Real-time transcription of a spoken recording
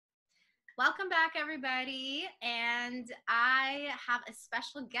Welcome back, everybody. And I have a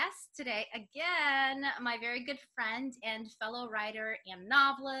special guest today. Again, my very good friend and fellow writer and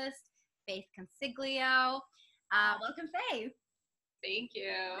novelist, Faith Consiglio. Welcome, Faith. Thank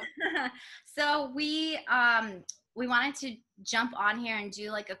you. So we wanted to jump on here and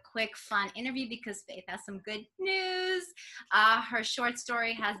do like a quick fun interview because Faith has some good news. Her short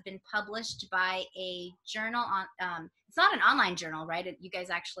story has been published by a journal on it's not an online journal, right? You guys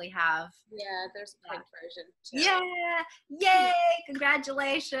actually have. Yeah, there's a print version too. Yeah, yay,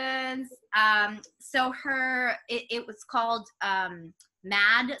 congratulations. So it was called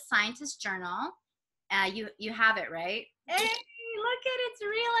Mad Scientist Journal. You have it, right? Hey, look at it's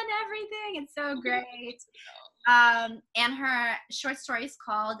real and everything. It's so great. And her short story is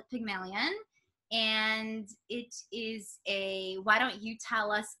called Pygmalion, and it is a. Why don't you tell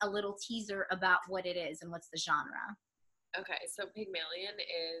us a little teaser about what it is and what's the genre? Okay, so Pygmalion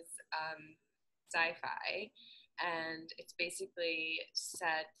is sci-fi, and it's basically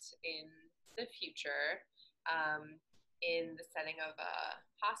set in the future, in the setting of a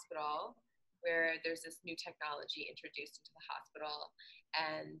hospital where there's this new technology introduced into the hospital,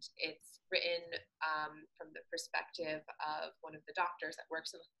 and it's written from the perspective of one of the doctors that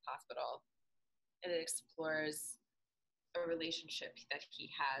works in the hospital, and it explores a relationship that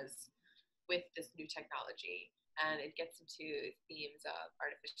he has with this new technology, and it gets into themes of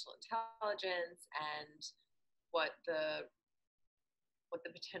artificial intelligence and what the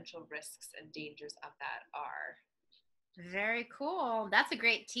potential risks and dangers of that are. Very cool. That's a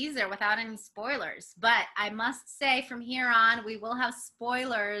great teaser without any spoilers. But I must say, from here on, we will have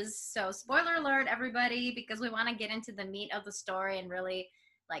spoilers. So, spoiler alert, everybody, because we want to get into the meat of the story and really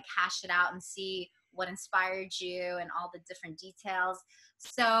like hash it out and see what inspired you and all the different details.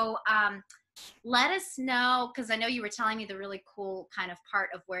 So, let us know, because I know you were telling me the really cool kind of part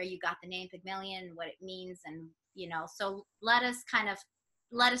of where you got the name Pygmalion, what it means, and so let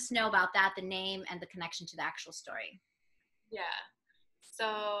us know about that, the name and the connection to the actual story. Yeah.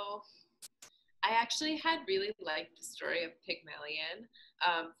 So I actually had really liked the story of Pygmalion.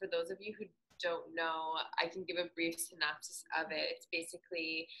 For those of you who don't know, I can give a brief synopsis of it. It's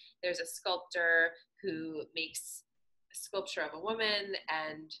basically there's a sculptor who makes a sculpture of a woman,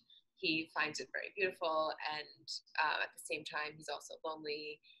 and he finds it very beautiful. And at the same time, he's also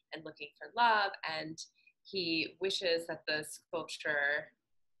lonely and looking for love. And he wishes that the sculpture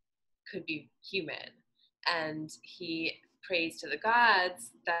could be human. And he prays to the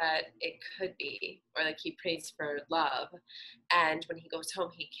gods that it could be, or like he prays for love. And when he goes home,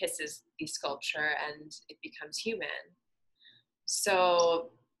 he kisses the sculpture and it becomes human.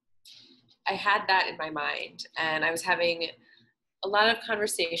 So I had that in my mind, and I was having a lot of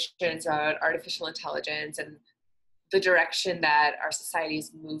conversations about artificial intelligence and the direction that our society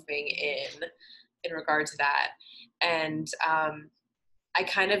is moving in regard to that. And I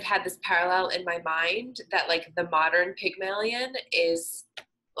kind of had this parallel in my mind that like the modern Pygmalion is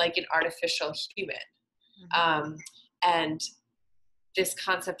like an artificial human. And this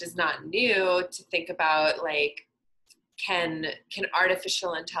concept is not new to think about, like, can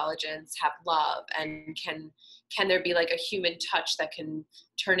artificial intelligence have love, and can there be like a human touch that can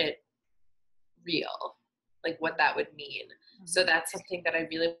turn it real, like what that would mean. So that's something that I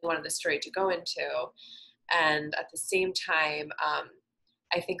really wanted the story to go into. And at the same time,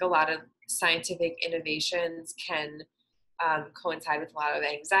 I think a lot of scientific innovations can coincide with a lot of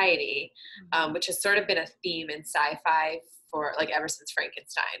anxiety, which has sort of been a theme in sci-fi for like ever since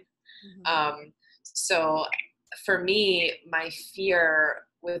Frankenstein. So for me, my fear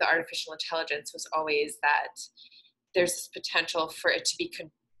with artificial intelligence was always that there's this potential for it to be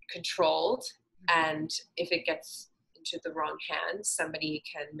controlled, and if it gets into the wrong hands, somebody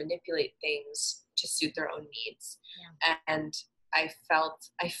can manipulate things to suit their own needs. And I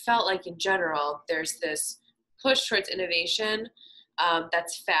felt like in general there's this push towards innovation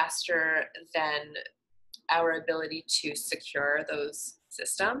that's faster than our ability to secure those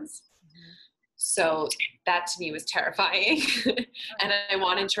systems. So that to me was terrifying. And I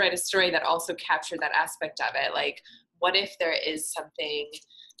wanted to write a story that also captured that aspect of it. Like, what if there is something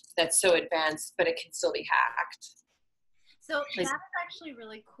that's so advanced but it can still be hacked? So that is actually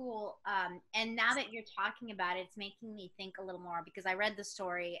really cool. And now that you're talking about it, it's making me think a little more, because I read the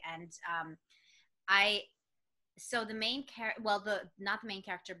story and so the main character, well, not the main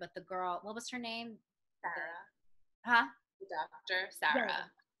character, but the girl, what was her name? Sarah. Huh? The doctor, Sarah.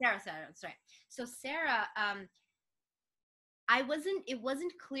 Sarah, that's right. So Sarah, it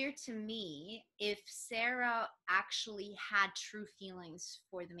wasn't clear to me if Sarah actually had true feelings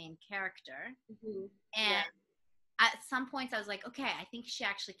for the main character. And at some points I was like, okay, I think she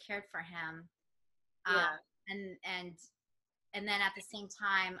actually cared for him. Yeah. And then at the same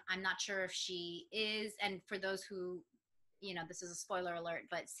time, I'm not sure if she is. And for those who, this is a spoiler alert,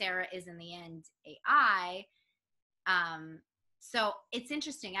 but Sarah is in the end AI. So it's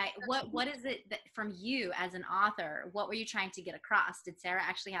interesting. What is it that from you as an author, what were you trying to get across? Did Sarah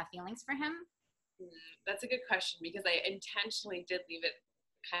actually have feelings for him? That's a good question, because I intentionally did leave it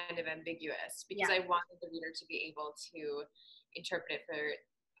kind of ambiguous, because Yeah. I wanted the reader to be able to interpret it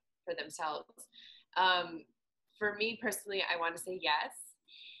for themselves. For me personally, I want to say yes.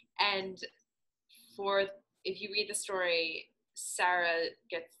 And for if you read the story, Sarah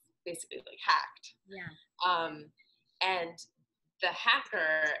gets basically like hacked. Yeah. And the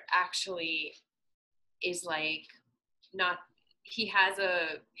hacker actually is like not, he has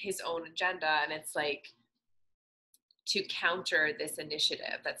his own agenda, and it's like to counter this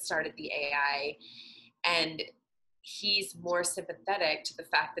initiative that started the AI. And he's more sympathetic to the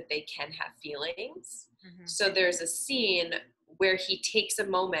fact that they can have feelings. Mm-hmm. So there's a scene where he takes a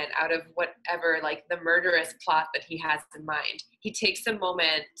moment out of whatever, like the murderous plot that he has in mind. He takes a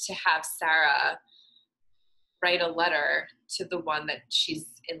moment to have Sarah write a letter to the one that she's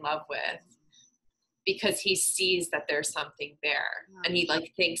in love with, because he sees that there's something there. Wow. And he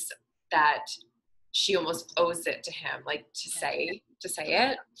like thinks that she almost owes it to him, like to say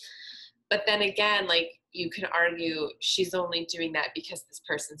it. But then again, like you can argue she's only doing that because this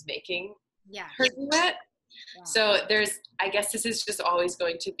person's making her do it. Yeah. So I guess this is just always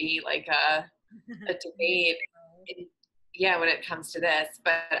going to be like a debate when it comes to this.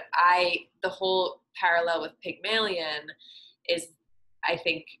 But the whole parallel with Pygmalion is, I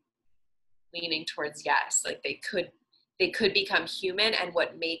think, leaning towards yes. Like they could become human, and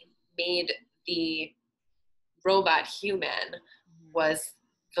what made the robot human was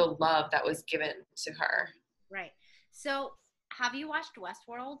the love that was given to her. Right. So have you watched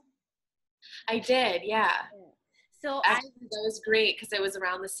Westworld? I did, yeah. So actually, that was great, because it was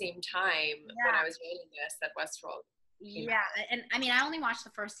around the same time when I was writing this that Westworld came out. And I mean, I only watched the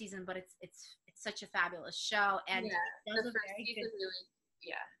first season, but it's such a fabulous show, and it does a very good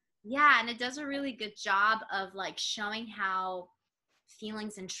and it does a really good job of like showing how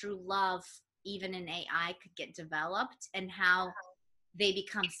feelings and true love, even in AI, could get developed, and how they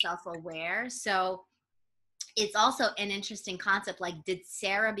become self-aware. So it's also an interesting concept. Like, did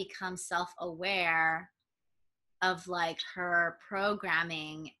Sarah become self-aware of like her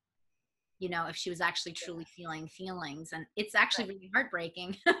programming, if she was actually truly feeling feelings? And it's actually really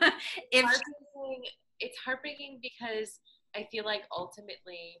heartbreaking. It's heartbreaking because I feel like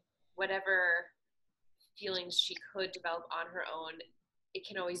ultimately whatever feelings she could develop on her own, it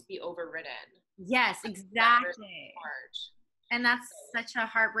can always be overridden. Yes, exactly. And that's such a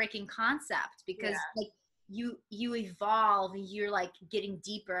heartbreaking concept, because like you evolve, and you're like getting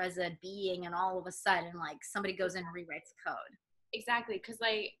deeper as a being, and all of a sudden like somebody goes in and rewrites code. Exactly. Because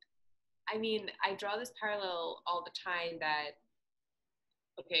like, I mean, I draw this parallel all the time that,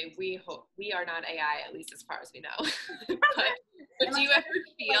 okay, we are not AI, at least as far as we know. but do you ever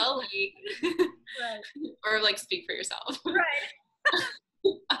feel like, or like speak for yourself? Right.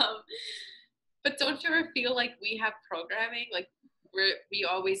 But don't you ever feel like we have programming? Like we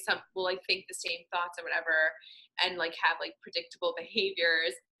always will like think the same thoughts or whatever, and like have like predictable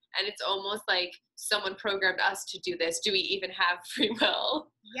behaviors. And it's almost like someone programmed us to do this. Do we even have free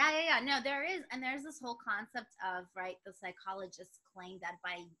will? Yeah. No, there is. And there's this whole concept of, right, the psychologists claim that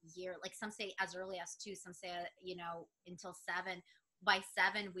by year, like some say as early as 2, some say, until 7. By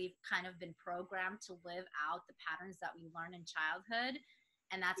 7, we've kind of been programmed to live out the patterns that we learn in childhood.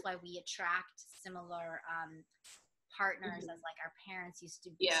 And that's why we attract similar partners as like our parents used to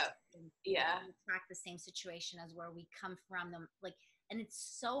be. We attract the same situation as where we come from them. Like, and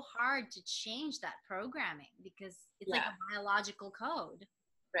it's so hard to change that programming, because it's like a biological code.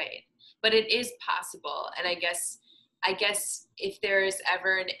 Right. But it is possible. And I guess if there is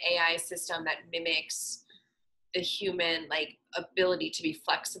ever an AI system that mimics the human like ability to be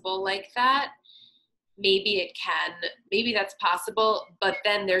flexible like that, maybe that's possible. But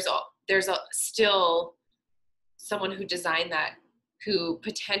then there's still someone who designed that who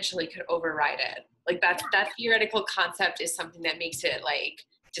potentially could override it. Like that theoretical concept is something that makes it like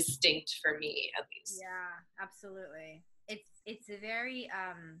distinct for me, at least. Yeah, absolutely. It's a very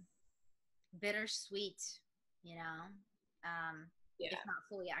bittersweet, if not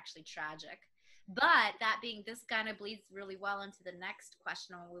fully actually tragic. But this kind of bleeds really well into the next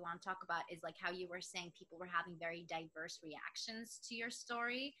question. What we want to talk about is like how you were saying people were having very diverse reactions to your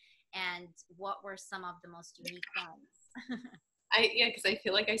story, and what were some of the most unique ones? Because I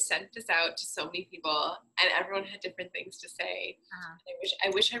feel like I sent this out to so many people, and everyone had different things to say. Uh-huh. I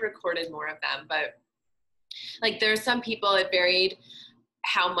wish I recorded more of them, but like there are some people, it varied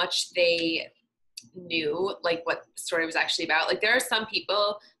how much they knew like what the story was actually about. Like there are some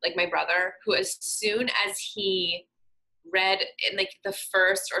people, like my brother, who as soon as he read in like the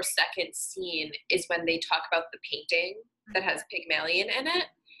first or second scene is when they talk about the painting that has Pygmalion in it.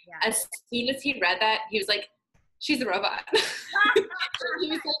 Yeah. As soon as he read that, he was like, she's a robot. He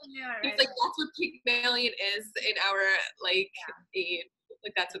was like, that's what Pygmalion is in our like age.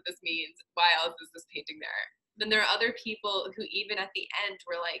 Like that's what this means. Why else is this painting there? Then there are other people who even at the end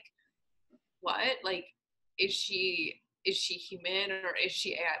were like, what? Like, is she human or is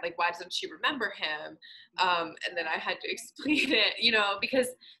she AI? Like, why doesn't she remember him? And then I had to explain it, because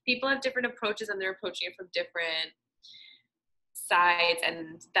people have different approaches and they're approaching it from different sides.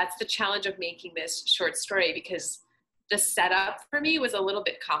 And that's the challenge of making this short story, because the setup for me was a little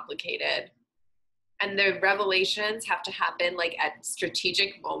bit complicated. And the revelations have to happen like at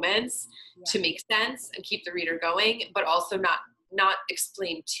strategic moments to make sense and keep the reader going, but also not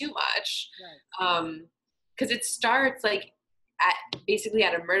explain too much. Because it starts like basically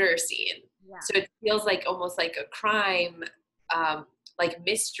at a murder scene. So it feels like almost like a crime, like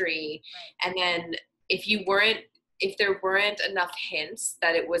mystery. And then if there weren't enough hints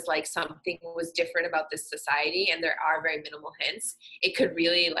that it was like something was different about this society, and there are very minimal hints, it could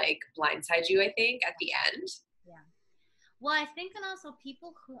really like blindside you, I think, at the end. Yeah. Well, I think, and also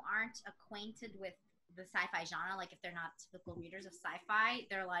people who aren't acquainted with the sci-fi genre, like if they're not typical readers of sci-fi,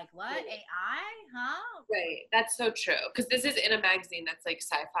 they're like, what? AI? Huh? Right. That's so true. Because this is in a magazine that's like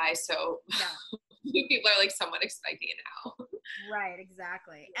sci-fi, so people are like somewhat expecting it now. Right,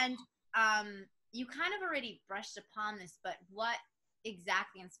 exactly. And you kind of already brushed upon this, but what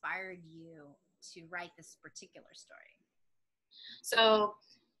exactly inspired you to write this particular story? So,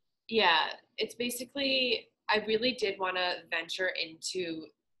 yeah, it's basically, I really did want to venture into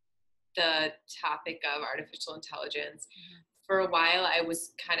the topic of artificial intelligence. For a while, I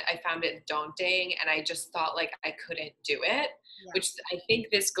found it daunting, and I just thought like I couldn't do it, which I think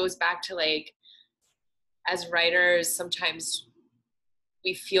this goes back to like, as writers, sometimes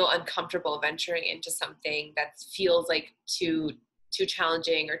we feel uncomfortable venturing into something that feels like too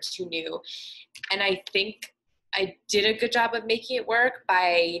challenging or too new. And I think I did a good job of making it work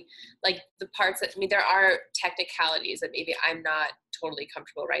by like the parts that, there are technicalities that maybe I'm not totally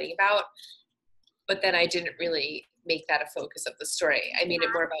comfortable writing about, but then I didn't really make that a focus of the story. I made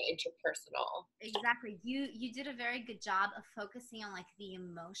it more about interpersonal. Exactly. You did a very good job of focusing on like the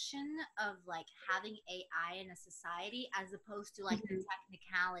emotion of like having AI in a society, as opposed to like the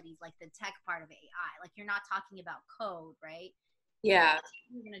technicalities, like the tech part of AI. Like you're not talking about code, right? Yeah. If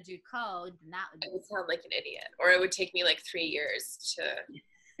you're going to do code, then that would sound like an idiot, or it would take me like 3 years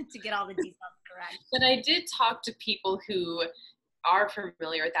to get all the details correct. But I did talk to people who are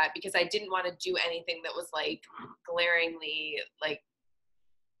familiar with that, because I didn't want to do anything that was like glaringly like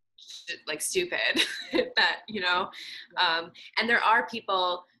stupid. That and there are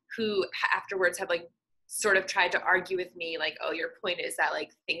people who afterwards have like sort of tried to argue with me like, oh, your point is that like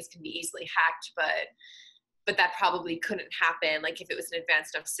things can be easily hacked, but that probably couldn't happen like if it was an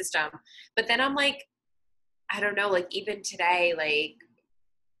advanced enough system. But then I'm like, I don't know, like even today, like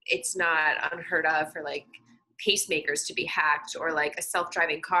it's not unheard of for like pacemakers to be hacked, or like a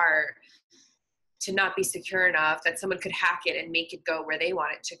self-driving car to not be secure enough that someone could hack it and make it go where they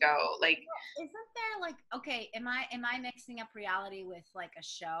want it to go. Like, isn't there like, okay, am I mixing up reality with like a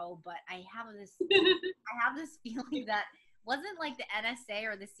show? But I have this feeling that wasn't like the NSA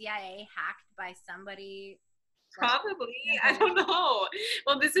or the CIA hacked by somebody. Probably. I don't know.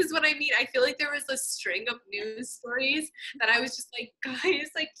 Well, this is what I mean. I feel like there was a string of news stories that I was just like, guys,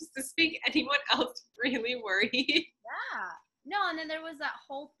 like, does this make anyone else really worried? Yeah. No, and then there was that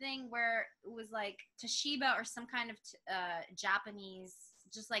whole thing where it was like Toshiba or some kind of Japanese,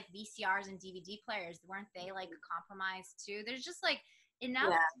 just like VCRs and DVD players, weren't they like compromised too? There's just like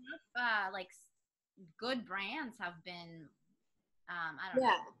enough like good brands have been, I don't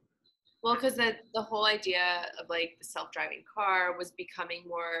know. Well, because the whole idea of like the self-driving car was becoming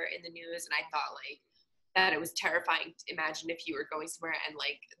more in the news, and I thought like that it was terrifying to imagine if you were going somewhere and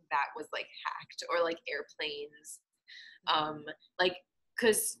like that was like hacked, or like airplanes, like,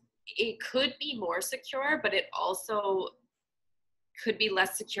 because it could be more secure, but it also could be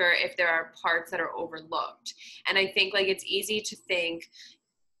less secure if there are parts that are overlooked. And I think like it's easy to think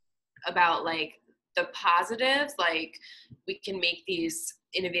about like the positives, like we can make these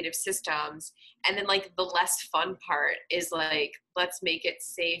innovative systems, and then like the less fun part is like, let's make it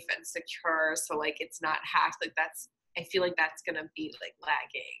safe and secure so like it's not hacked. Like I feel like that's going to be like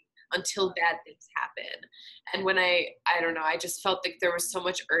lagging until bad things happen. And when I don't know, I just felt like there was so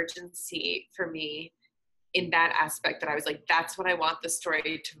much urgency for me in that aspect that I was like, that's what I want the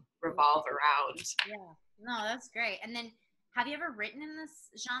story to revolve around. Yeah. No, that's great. And then have you ever written in this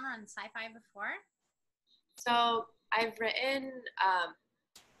genre in sci-fi before? So I've written,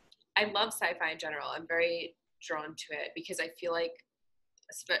 I love sci-fi in general. I'm very drawn to it because I feel like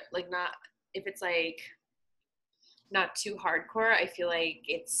not, if it's like not too hardcore, I feel like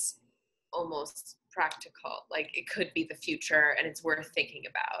it's almost practical. Like it could be the future and it's worth thinking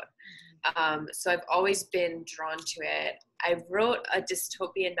about. So I've always been drawn to it. I wrote a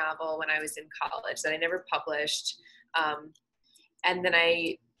dystopian novel when I was in college that I never published. And then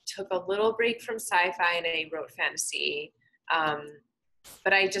I took a little break from sci-fi and I wrote fantasy.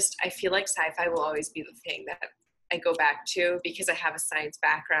 But I feel like sci-fi will always be the thing that I go back to because I have a science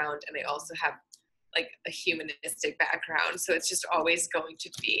background and I also have like a humanistic background. So it's just always going to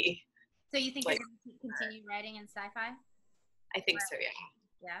be. So you think like, you're going to continue writing in sci-fi? I think so, yeah.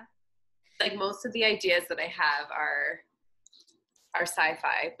 Yeah. Like most of the ideas that I have are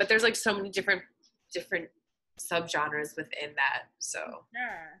sci-fi, but there's like so many different subgenres within that. So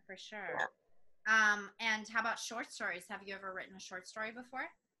For sure. Yeah. And how about short stories? Have you ever written a short story before?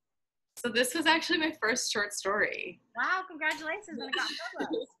 So this was actually my first short story. Wow, congratulations on it got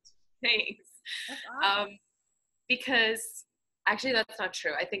published. Thanks. That's awesome. Because actually that's not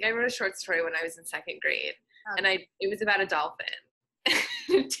true. I think I wrote a short story when I was in second grade, Okay. and it was about a dolphin.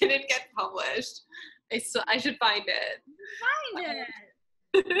 It didn't get published. I should find it. Find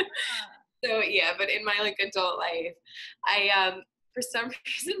it. So yeah, but in my like adult life, I for some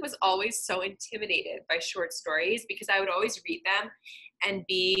reason was always so intimidated by short stories because I would always read them and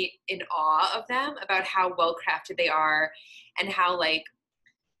be in awe of them about how well crafted they are and how like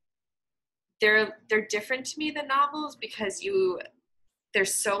they're different to me than novels because they're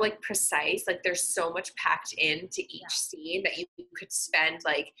so like precise, like there's so much packed into each scene that you could spend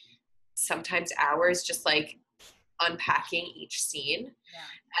like sometimes hours just like unpacking each scene.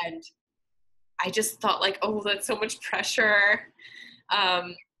 Yeah. And I just thought like, oh, that's so much pressure.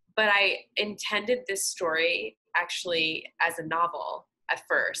 But I intended this story actually as a novel at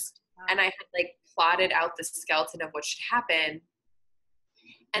first. And I had like plotted out the skeleton of what should happen.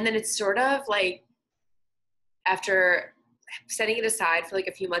 And then it's sort of like after setting it aside for like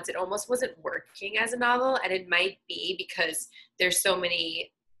a few months, it almost wasn't working as a novel. And it might be because there's so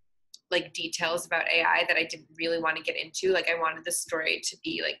many like details about AI that I didn't really want to get into. Like I wanted the story to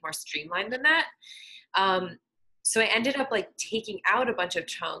be like more streamlined than that. So I ended up like taking out a bunch of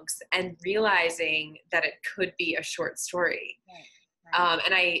chunks and realizing that it could be a short story. Right.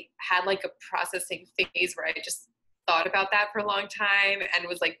 And I had like a processing phase where I just thought about that for a long time and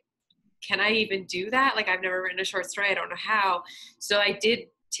was like, can I even do that? Like I've never written a short story. I don't know how. So I did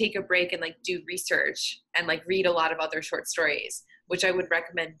take a break and like do research and like read a lot of other short stories, which I would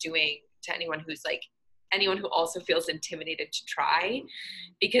recommend doing to anyone who also feels intimidated to try,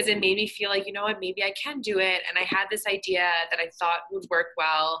 because it made me feel like, you know what, maybe I can do it. And I had this idea that I thought would work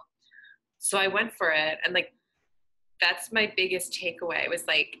well. So I went for it. And like, that's my biggest takeaway was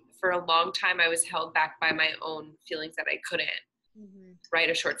like, for a long time, I was held back by my own feelings that I couldn't write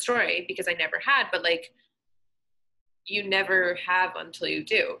a short story because I never had, but like, you never have until you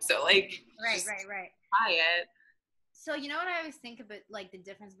do. So like, right. Try it. So you know what I always think about, like the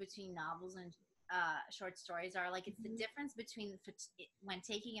difference between novels and short stories are like, it's the difference between when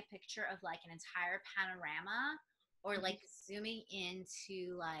taking a picture of like an entire panorama or like zooming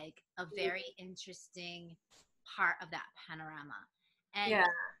into like a very interesting part of that panorama. And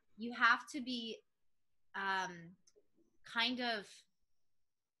you have to be kind of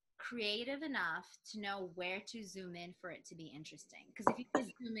creative enough to know where to zoom in for it to be interesting. Because if you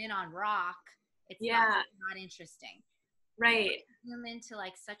just zoom in on rock, it's not interesting. Right. Zoom into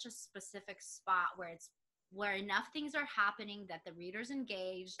like such a specific spot where enough things are happening that the reader's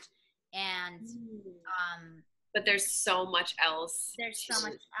engaged and but there's so much else. There's so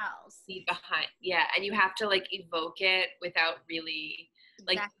much else behind. Yeah, and you have to like evoke it without really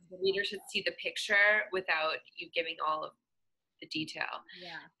like the reader should see the picture without you giving all of the detail.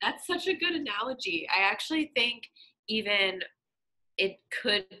 Yeah. That's such a good analogy. I actually think even it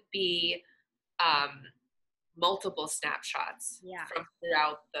could be multiple snapshots from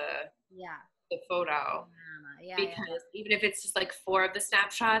throughout the photo. Because even if it's just like 4 of the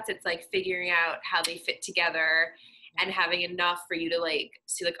snapshots, it's like figuring out how they fit together and having enough for you to like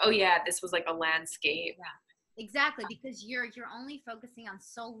see like, oh yeah, this was like a landscape. Exactly, because you're only focusing on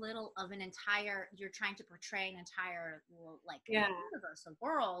so little of an entire, you're trying to portray an entire like universe, a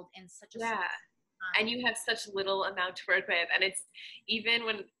world in such a and you have such little amount to work with. And it's even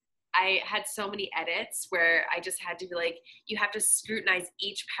when I had so many edits where I just had to be like, you have to scrutinize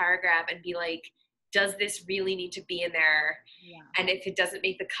each paragraph and be like, does this really need to be in there? Yeah. And if it doesn't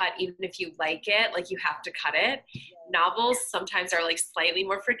make the cut, even if you like it, like you have to cut it. Novels sometimes are like slightly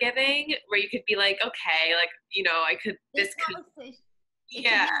more forgiving, where you could be like, okay, like, you know, I could, this could, It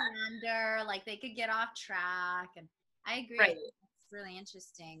yeah, could meander, like they could get off track, and I agree. right. It's really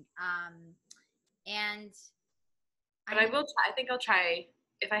interesting. And But I I know, will try, I think I'll try,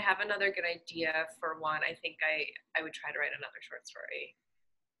 if I have another good idea for one, I think I would try to write another short story.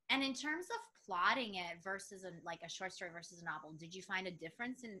 and in terms of plotting it versus like a short story versus a novel, did you find a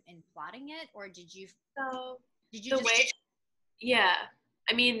difference in plotting it, or So did you the just way, yeah,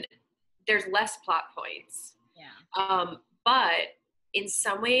 I mean, there's less plot points. yeah. But in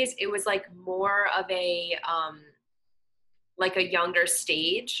some ways it was like more of a, like a younger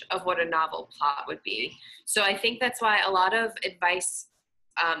stage of what a novel plot would be. So I think that's why a lot of advice,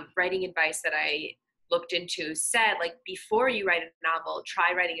 writing advice that I looked into said, like, before you write a novel,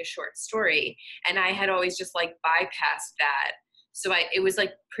 try writing a short story. And I had always just like bypassed that. So it was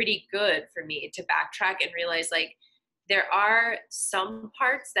like pretty good for me to backtrack and realize like there are some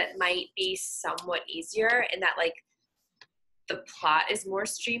parts that might be somewhat easier, and that like the plot is more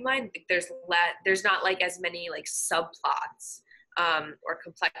streamlined. There's not like as many like subplots, or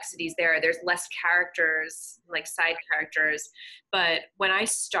complexities there. There's less characters, like side characters. But when I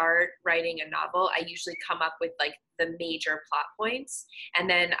start writing a novel, I usually come up with like the major plot points, and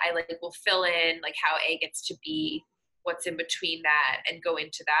then I like will fill in like how A gets to B, what's in between that, and go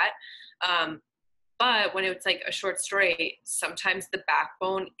into that. But when it's like a short story, sometimes the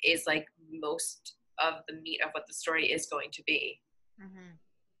backbone is like most of the meat of what the story is going to be.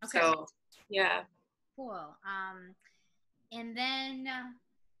 Mm-hmm. Okay, So, yeah. cool. And then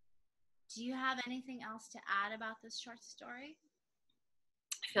do you have anything else to add about this short story?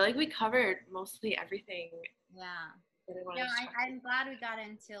 I feel like we covered mostly everything Yeah. that I Yeah, wanted to talk I'm glad we got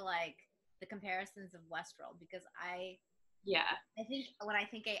into like the comparisons of Westworld, because Yeah. I think when I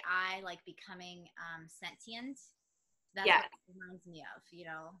think AI like becoming sentient, that's Yeah. what it reminds me of, you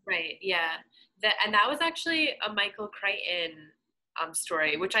know? Right. Yeah. That was actually a Michael Crichton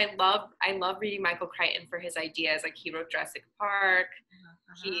story, which I love. I love reading Michael Crichton for his ideas. Like he wrote Jurassic Park.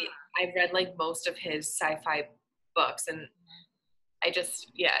 Uh-huh. I've read like most of his sci-fi books, and I just,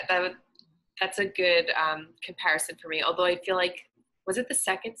 yeah, that's a good comparison for me. Although I feel like, was it the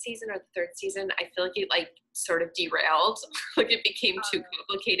second season or the third season? I feel like it like sort of derailed, like it became too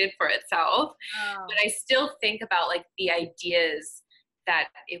complicated for itself. Oh, But I still think about like the ideas that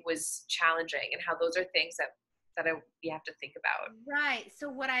it was challenging, and how those are things we have to think about. right. So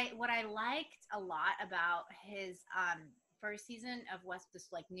what I liked a lot about his first season of West, this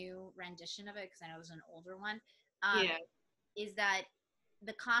like new rendition of it, because I know it was an older one, um, Yeah. is that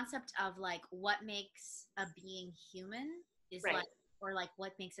the concept of like what makes a being human is Right. like, or like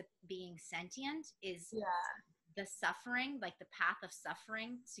what makes a being sentient is Yeah. the suffering, like the path of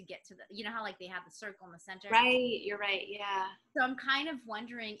suffering to get to the, you know how like they have the circle in the center. Right. You're right. Yeah. So I'm kind of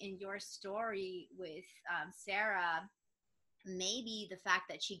wondering, in your story with Sarah, maybe the fact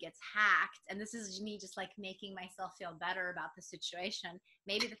that she gets hacked, and this is me just like making myself feel better about the situation,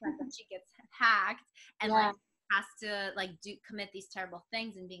 maybe the fact that she gets hacked and like Yeah. has to like do commit these terrible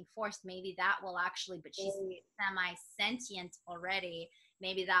things and being forced, maybe that will actually, but she's Right. semi sentient already,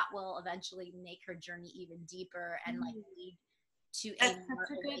 maybe that will eventually make her journey even deeper and like lead to a That's more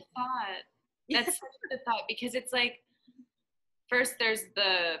such a good awakened. thought. That's such a good thought, because it's like, first there's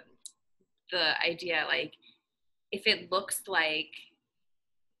the idea like, if it looks like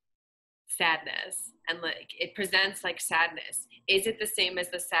sadness and like it presents like sadness, is it the same as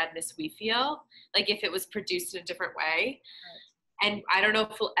the sadness we feel, like if it was produced in a different way? And I don't know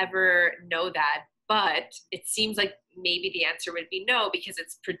if we'll ever know that, but it seems like maybe the answer would be no, because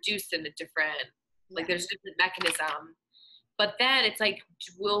it's produced in a different, like Yeah. there's a different mechanism. But then it's like,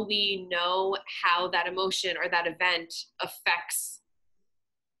 will we know how that emotion or that event affects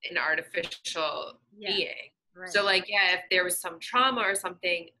an artificial Yeah. being? Right. So like, yeah, if there was some trauma or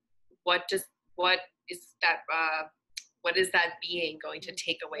something, what is that, what is that being going to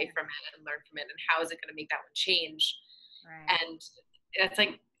take away from it and learn from it, and how is it going to make that one change? Right. And that's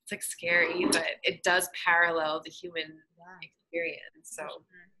like, it's like scary, but it does parallel the human Yeah. experience. So For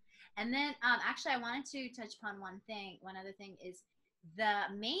sure. And then actually I wanted to touch upon one other thing is the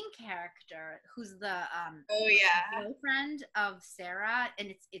main character who's the oh yeah, boyfriend of Sarah,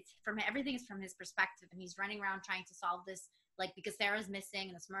 and it's from everything is from his perspective, and he's running around trying to solve this, like because Sarah's missing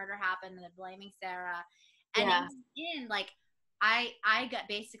and this murder happened and they're blaming Sarah. And yeah, in like I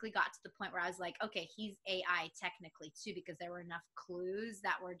basically got to the point where I was like, okay, he's AI technically too, because there were enough clues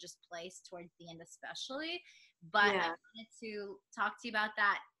that were just placed towards the end, especially. But I wanted to talk to you about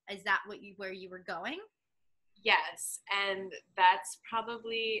that. Is that where you were going? Yes, and that's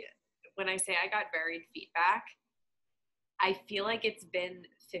probably when I say I got varied feedback. I feel like it's been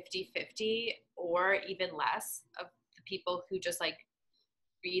 50-50 or even less of the people who just like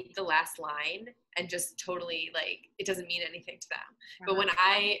read the last line and just totally like it doesn't mean anything to them. But when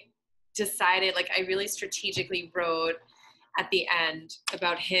I decided, like, I really strategically wrote at the end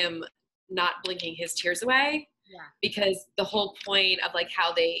about him not blinking his tears away, because the whole point of like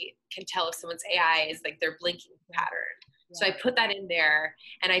how they can tell if someone's AI is like their blinking pattern. So I put that in there,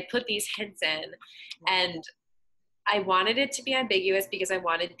 and I put these hints in, and I wanted it to be ambiguous because I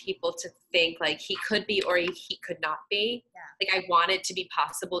wanted people to think like he could be or he could not be. Like I want it to be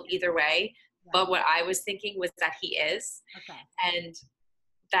possible either way. But what I was thinking was that he is. And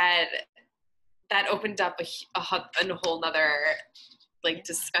that opened up a whole nother like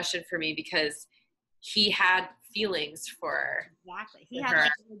discussion for me, because he had feelings for he had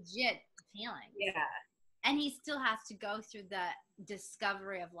like legit feelings. Yeah. And he still has to go through the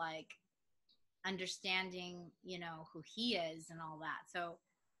discovery of like understanding, you know, who he is and all that. So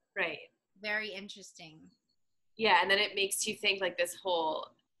very interesting. Yeah, and then it makes you think like this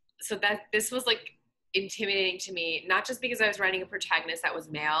was like intimidating to me, not just because I was writing a protagonist that was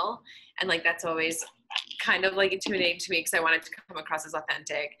male, and like that's always kind of like intimidating to me because I wanted to come across as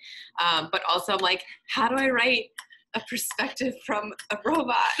authentic, but also I'm like, how do I write a perspective from a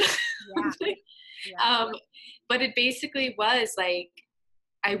robot? But it basically was like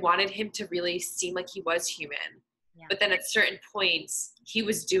I wanted him to really seem like he was human, but then at certain points he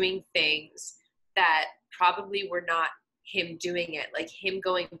was doing things that probably were not him doing it, like him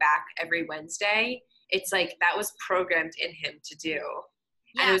going back every Wednesday. It's like that was programmed in him to do.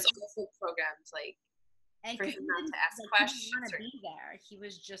 And it was also programmed like for him not to ask questions. He didn't want to be there. He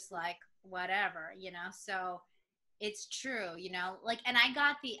was just like, whatever, you know? So it's true, you know? Like, and I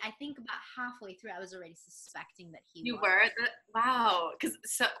think about halfway through, I was already suspecting that he You was. were? Wow. Because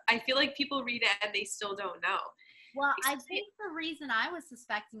so I feel like people read it and they still don't know. Well, I think the reason I was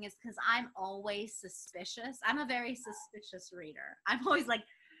suspecting is because I'm always suspicious. I'm a very suspicious reader. I'm always like,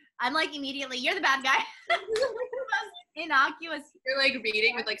 immediately, you're the bad guy. Innocuous. You're like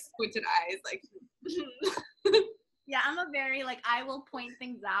reading with like squinted eyes, like. Yeah, I'm a very like I will point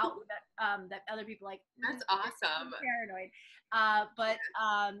things out that other people like. That's awesome. Paranoid,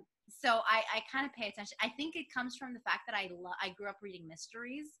 so I kind of pay attention. I think it comes from the fact that I grew up reading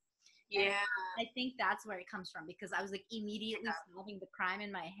mysteries. Yeah. I think that's where it comes from, because I was like immediately solving the crime in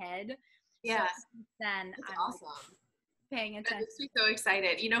my head. Yeah. So then that's I'm awesome. Like, paying attention. That makes me so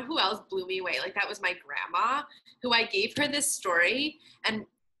excited. You know who else blew me away? Like that was my grandma, who I gave her this story, and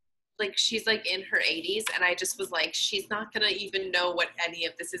like she's like in her 80s, and I just was like, she's not gonna even know what any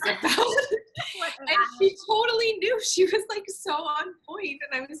of this is about. And she totally knew. She was like so on point,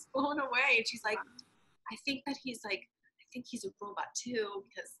 and I was blown away. And she's like, I think he's a robot too,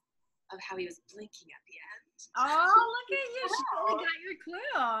 because of how he was blinking at the end. Oh, look at you. She totally got your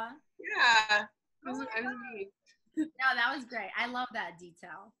clue. Yeah. I was neat. No, that was great. I love that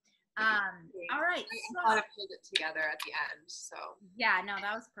detail. All right. I thought I pulled it together at the end. So yeah, no,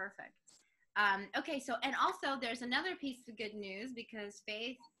 that was perfect. Okay, so and also there's another piece of good news, because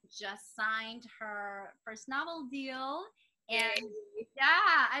Faith just signed her first novel deal, and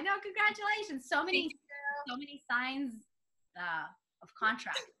yeah, I know, congratulations! So many signs of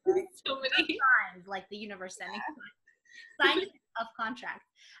contract. Right? So many signs, like the universe sending signs of contract.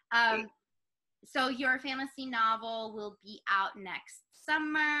 So your fantasy novel will be out next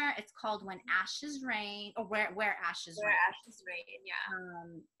summer. It's called When Ashes Rain, or Where Ashes Rain. Where Ashes Rain,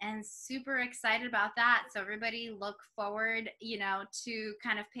 yeah. And super excited about that. So everybody look forward, you know, to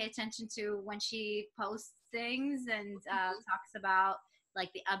kind of pay attention to when she posts things and talks about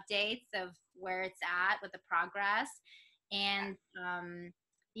like the updates of where it's at with the progress. And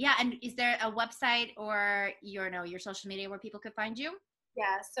yeah, and is there a website or your social media where people could find you?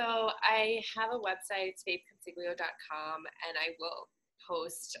 Yeah, so I have a website, it's faithconsiglio.com, and I will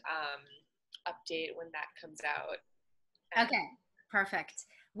post update when that comes out. Okay, perfect.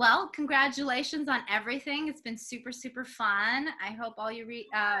 Well, congratulations on everything. It's been super, super fun. I hope all your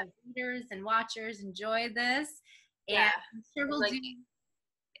readers and watchers enjoy this. And yeah, I'm sure we'll like, do.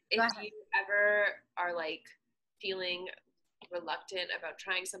 If you ever are like feeling reluctant about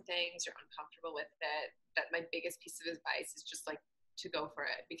trying some things, you're uncomfortable with it, that my biggest piece of advice is just like to go for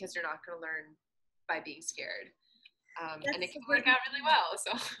it, because you're not going to learn by being scared. And it can work out really well.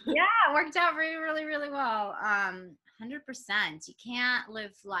 So yeah, it worked out really, really, really well. 100%. You can't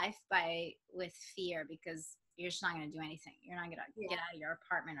live life with fear because you're just not going to do anything. You're not going to get out of your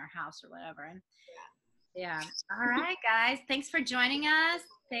apartment or house or whatever. And yeah. All right, guys. Thanks for joining us.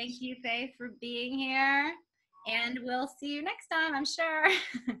 Thank you, Faith, for being here. And we'll see you next time, I'm sure.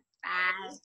 Bye.